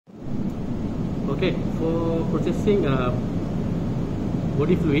Okay, for processing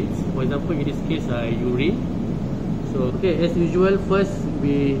body fluids, for example in this case urine. So okay, as usual, first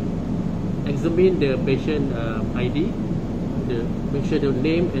we examine the patient ID, make sure the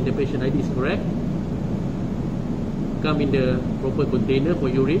name and the patient ID is correct, come in the proper container for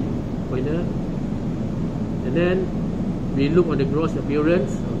urine, and then we look on the gross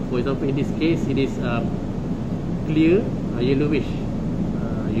appearance. For example, in this case it is clear yellowish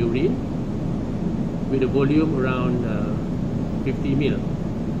urine with a volume around 50 ml.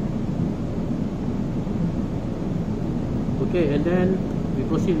 Okay, and then we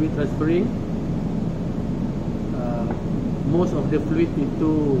proceed with transferring most of the fluid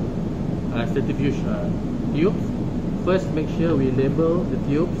into centrifuge tubes. First, make sure we label the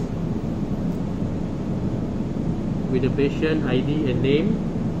tubes with the patient ID and name.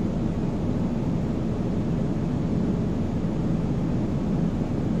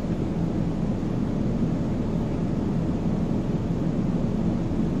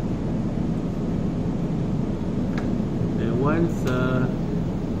 Once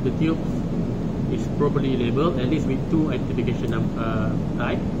the tube is properly labeled, at least with 2 identification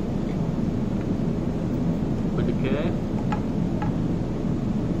type, put the care.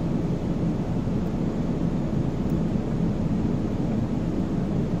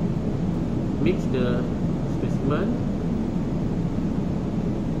 Mix the specimen.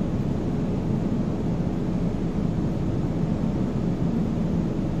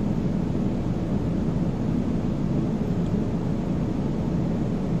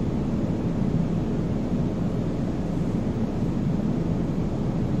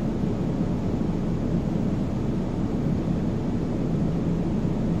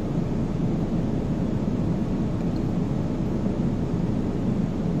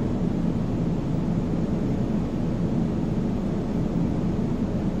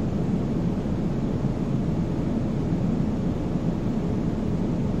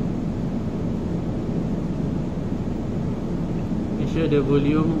 The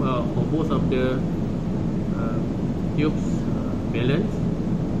volume for both of the tubes balance.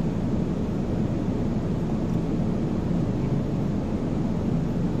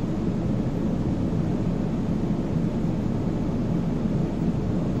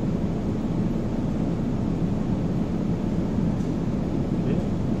 Okay.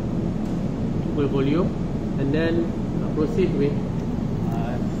 Equal volume, and then proceed with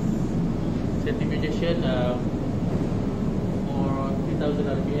centrifugation 1000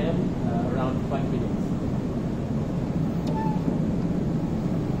 rpm, around 5 minutes.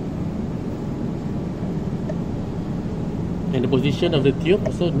 And the position of the tube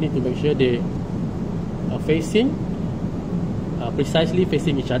also need to make sure they are facing, precisely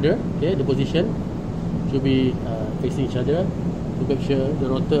facing each other. Okay, the position should be facing each other to make sure the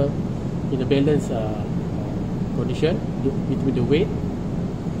rotor in a balanced condition between the weight.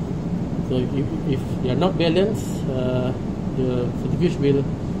 So if they are not balanced, the centrifuge will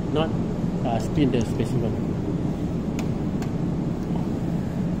not spin the specimen.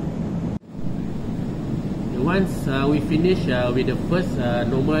 Once we finish with the first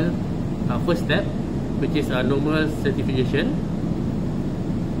first step, which is normal centrifugation,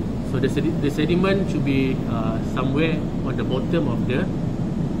 so the sediment should be somewhere on the bottom of the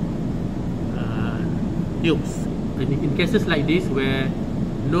tubes. In cases like this, where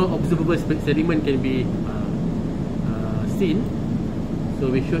no observable sediment can be seen, so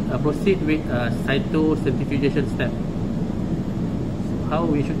we should proceed with cytocentrifugation step. So how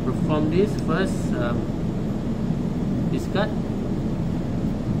we should perform this? First, discard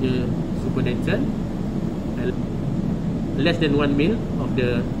the supernatant and less than 1 ml of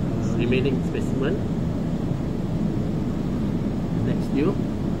the remaining specimen. Next tube.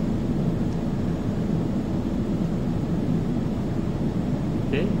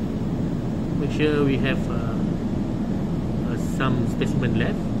 Okay, make sure we have some specimen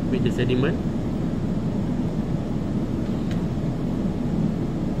left with the sediment.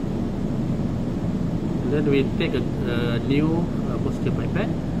 And then we take a new posture pipette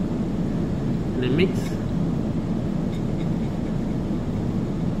and then mix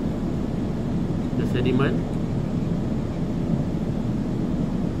the sediment.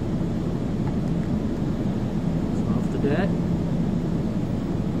 So after that,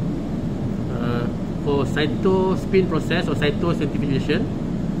 for cytospin process or cytocentrifugation,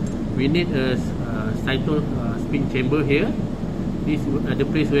 we need a cytospin chamber here. This is the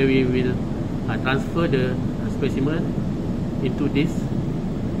place where we will transfer the specimen into this,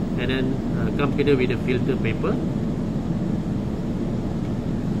 and then come together with the filter paper.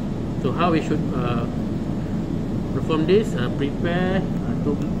 So how we should perform this? Prepare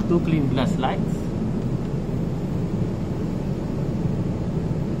two clean glass slides.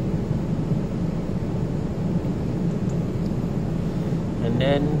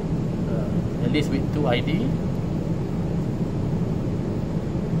 then at least with 2 ID.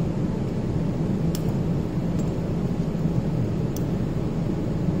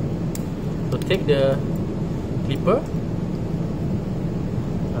 So take the clipper,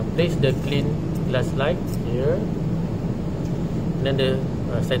 place the clean glass slide here, and then the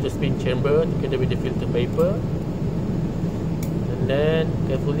Cytospin chamber together with the filter paper, and then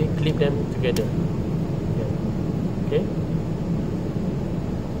carefully clip them together. Okay.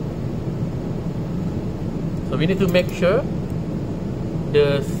 So we need to make sure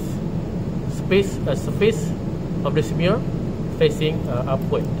the surface of the smear facing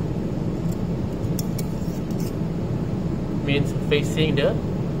upward. Means facing the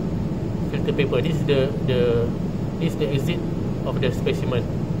filter paper. This is the exit of the specimen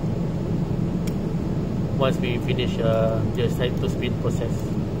once we finish the Cytospin process.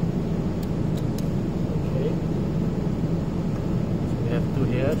 Okay, so we have 2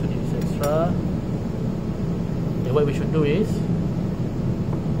 here, so this is extra. And what we should do is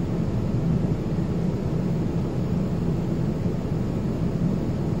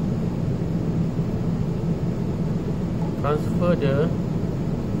transfer the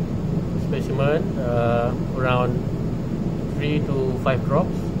specimen around 3 to 5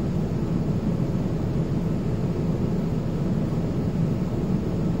 drops.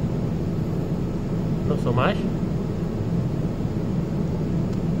 Not so much.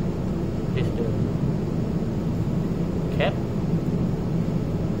 This is the cap,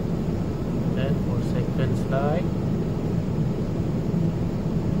 and then for second slide,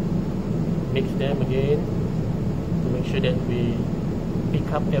 mix them again to make sure that we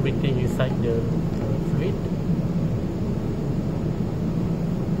pick up everything inside the fluid.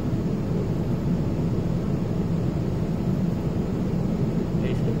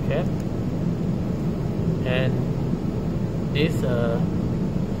 Place the cap, and this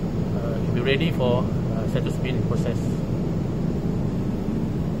should be ready for Cytospin process.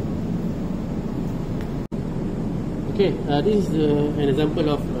 Okay, this is an example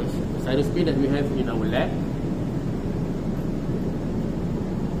of Cytospin that we have in our lab.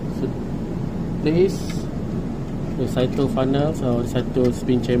 So place the cyto funnels or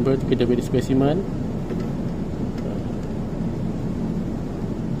Cytospin chamber together with the specimen.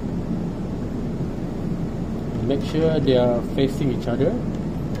 Make sure they are facing each other.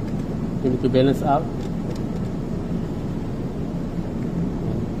 You need to balance out.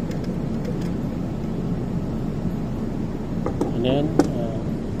 And then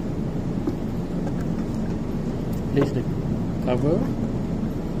place the cover.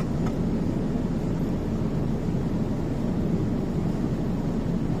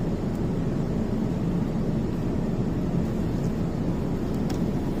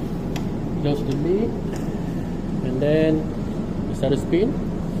 Close the lid, and then the Cytospin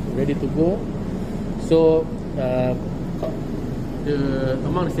ready to go. So the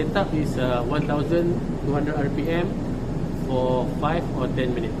amount set up is 1200 RPM for 5 or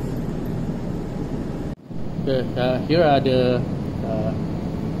 10 minutes. Here are the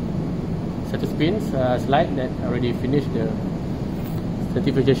Cytospin slide that already finished the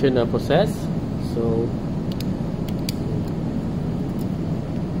centrifugation process. So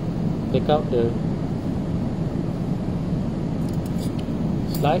take out the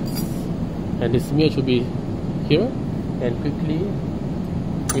slides, and the smear should be here, and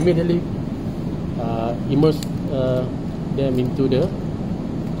immediately immerse them into the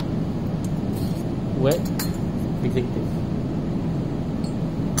wet fixative.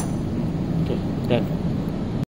 Okay, done.